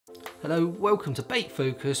Hello, welcome to Bait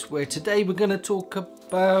Focus, where today we're going to talk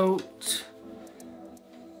about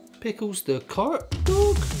Pickles the Carp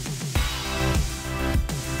dog.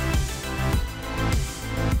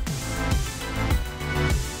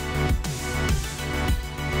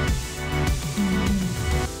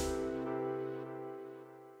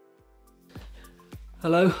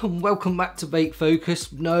 Hello and welcome back to Bait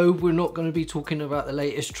Focus. No, we're not going to be talking about the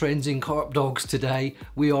latest trends in carp dogs today.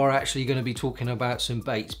 We are actually going to be talking about some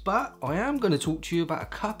baits, but I am going to talk to you about a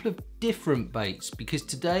couple of different baits because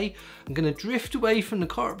today I'm going to drift away from the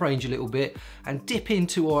carp range a little bit and dip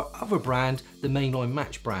into our other brand, the MAINLINE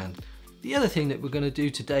MATCH brand. The other thing that we're going to do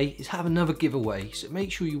today is have another giveaway, so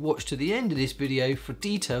make sure you watch to the end of this video for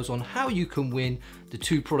details on how you can win the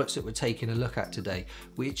two products that we're taking a look at today,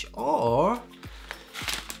 which are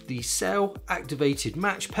the cell activated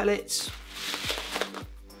match pellets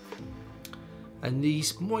and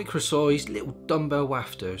these micro-sized little dumbbell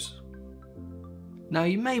wafters. Now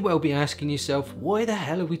you may well be asking yourself, why the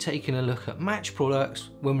hell are we taking a look at match products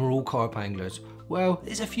when we're all carp anglers? Well,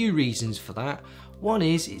 there's a few reasons for that. One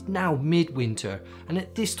is it's now midwinter, and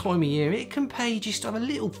at this time of year it can pay just to have a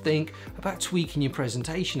little think about tweaking your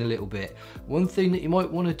presentation a little bit. One thing that you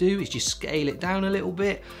might want to do is just scale it down a little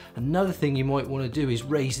bit. Another thing you might want to do is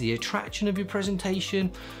raise the attraction of your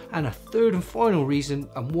presentation. And a third and final reason,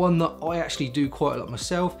 and one that I actually do quite a lot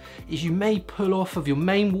myself, is you may pull off of your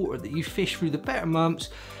main water that you fish through the better months,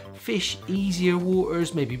 fish easier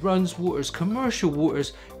waters, maybe runs waters, commercial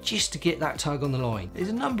waters, just to get that tug on the line. There's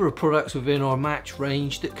a number of products within our match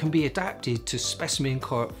range that can be adapted to specimen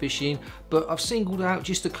carp fishing, but I've singled out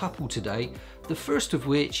just a couple today. The first of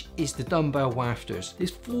which is the dumbbell wafters.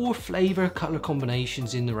 There's 4 flavour colour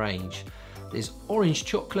combinations in the range. There's orange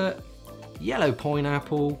chocolate, yellow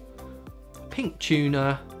pineapple, pink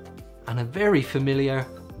tuna, and a very familiar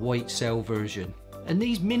white cell version. And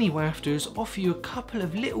these mini wafters offer you a couple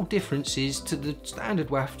of little differences to the standard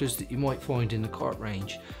wafters that you might find in the carp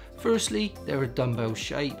range. Firstly, they're a dumbbell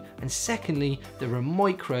shape, and secondly, they're a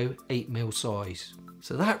micro 8mm size.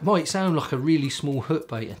 So that might sound like a really small hook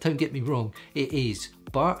bait, and don't get me wrong, it is.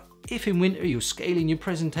 But if in winter you're scaling your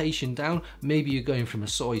presentation down, maybe you're going from a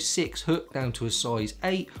size 6 hook down to a size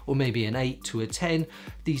 8, or maybe an 8 to a 10,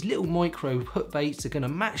 these little micro hook baits are going to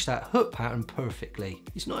match that hook pattern perfectly.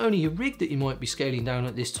 It's not only your rig that you might be scaling down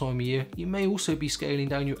at this time of year, you may also be scaling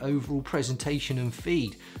down your overall presentation and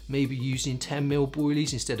feed. Maybe using 10mm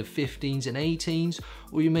boilies instead of 15s and 18s,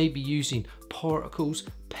 or you may be using particles,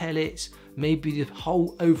 pellets. Maybe the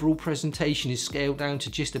whole overall presentation is scaled down to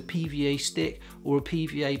just a PVA stick or a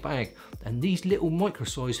PVA bag, and these little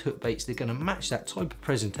micro-sized hook baits, they're going to match that type of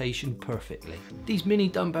presentation perfectly. These mini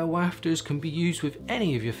dumbbell wafters can be used with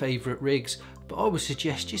any of your favourite rigs, but I would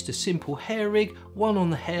suggest just a simple hair rig, one on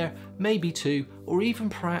the hair, maybe 2, or even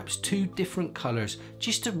perhaps 2 different colours,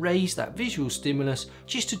 just to raise that visual stimulus,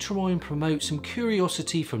 just to try and promote some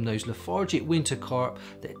curiosity from those lethargic winter carp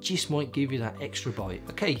that just might give you that extra bite.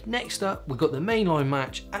 Okay, next up we've got the MAINLINE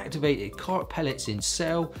MATCH activated carp pellets in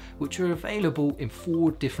cell, which are available in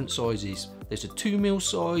 4 different sizes. There's a 2mm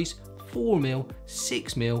size, 4mm,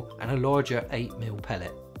 6mm and a larger 8mm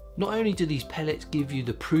pellet. Not only do these pellets give you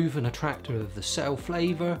the proven attractor of the cell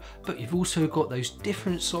flavour, but you've also got those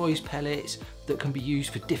different size pellets that can be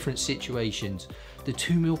used for different situations. The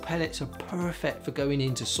 2mm pellets are perfect for going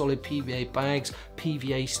into solid PVA bags,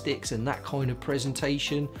 PVA sticks and that kind of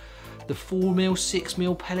presentation. The 4mm,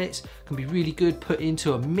 6mm pellets can be really good put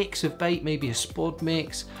into a mix of bait, maybe a spod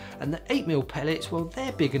mix. And the 8mm pellets, well,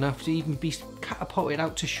 they're big enough to even be catapulted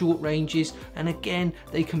out to short ranges. And again,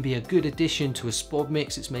 they can be a good addition to a spod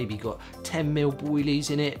mix. It's maybe got 10mm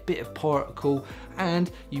boilies in it, bit of particle,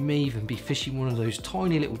 and you may even be fishing one of those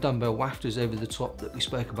tiny little dumbbell wafters over the top that we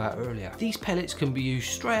spoke about earlier. These pellets can be used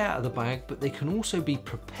straight out of the bag, but they can also be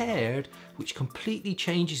prepared, which completely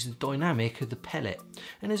changes the dynamic of the pellet.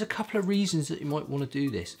 And there's a couple of reasons that you might want to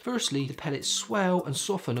do this. Firstly, the pellets swell and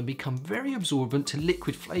soften and become very absorbent to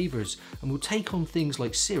liquid flavours and will take on things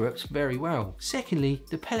like syrups very well. Secondly,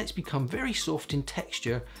 the pellets become very soft in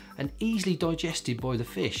texture and easily digested by the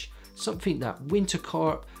fish, something that winter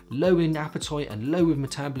carp, low in appetite and low with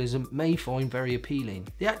metabolism, may find very appealing.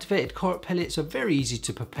 The activated carp pellets are very easy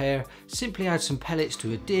to prepare. Simply add some pellets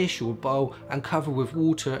to a dish or bowl and cover with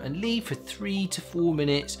water and leave for 3 to 4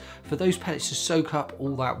 minutes for those pellets to soak up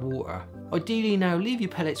all that water. Ideally now leave your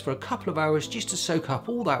pellets for a couple of hours just to soak up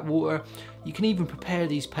all that water. You can even prepare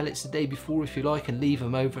these pellets the day before if you like and leave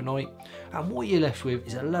them overnight. And what you're left with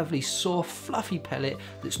is a lovely soft fluffy pellet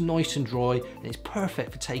that's nice and dry and it's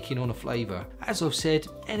perfect for taking on a flavour. As I've said,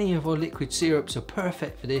 any of our liquid syrups are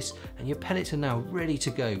perfect for this and your pellets are now ready to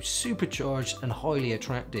go, supercharged and highly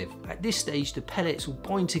attractive. At this stage the pellets will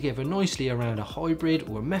bind together nicely around a hybrid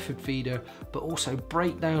or a method feeder, but also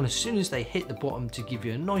break down as soon as they hit the bottom to give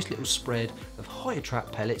you a nice little spread of high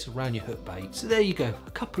attract pellets around your hook bait. So there you go,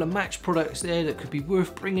 a couple of match products there that could be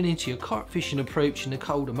worth bringing into your carp fishing approach in the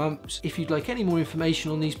colder months. If you'd like any more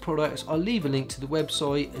information on these products, I'll leave a link to the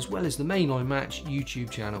website as well as the MAINLINE MATCH YouTube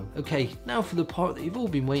channel. Okay, now for the part that you've all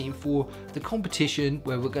been waiting for, the competition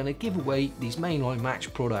where we're going to give away these MAINLINE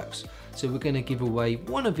MATCH products. So we're going to give away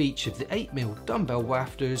one of each of the 8mm dumbbell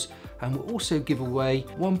wafters, and we'll also give away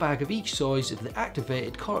one bag of each size of the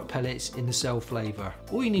activated carp pellets in the cell flavour.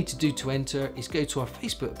 All you need to do to enter is go to our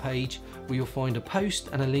Facebook page where you'll find a post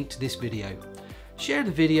and a link to this video. Share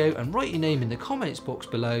the video and write your name in the comments box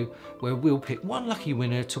below where we'll pick one lucky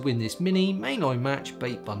winner to win this mini MAINLINE MATCH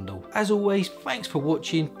bait bundle. As always, thanks for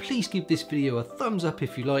watching. Please give this video a thumbs up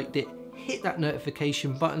if you liked it. Hit that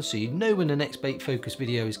notification button so you know when the next bait focus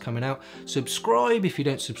video is coming out. Subscribe if you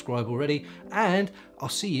don't subscribe already, and I'll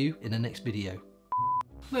see you in the next video.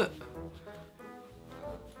 Look,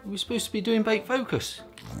 we're supposed to be doing bait focus.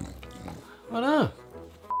 I know.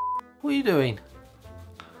 What are you doing?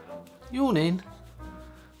 Yawning?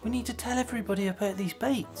 We need to tell everybody about these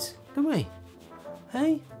baits, don't we?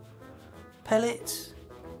 Hey? Pellets?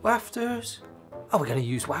 Wafters? Are we going to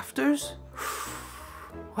use wafters?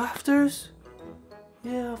 Wafters?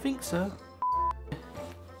 Yeah, I think so.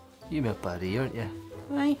 You're my buddy, aren't you?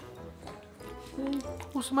 Hey? Hey?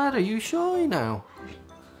 What's the matter? You shy now?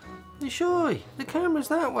 You're shy. The camera's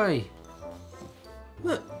that way.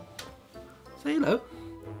 Look. Say hello.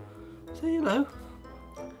 Say hello.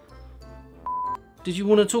 Did you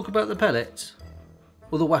want to talk about the pellets?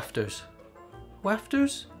 Or the wafters?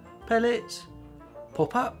 Wafters? Pellets?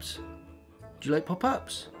 Pop-ups? Do you like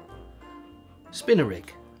pop-ups? Spinner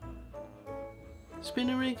rig?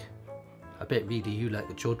 Spinner rig? I bet really you like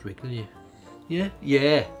the chod rig, don't you? Yeah?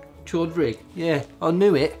 Yeah, chod rig. Yeah, I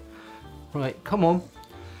knew it. Right, come on.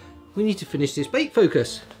 We need to finish this bait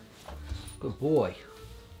focus. Good boy.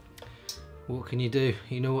 What can you do?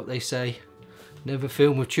 You know what they say. Never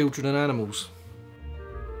film with children and animals.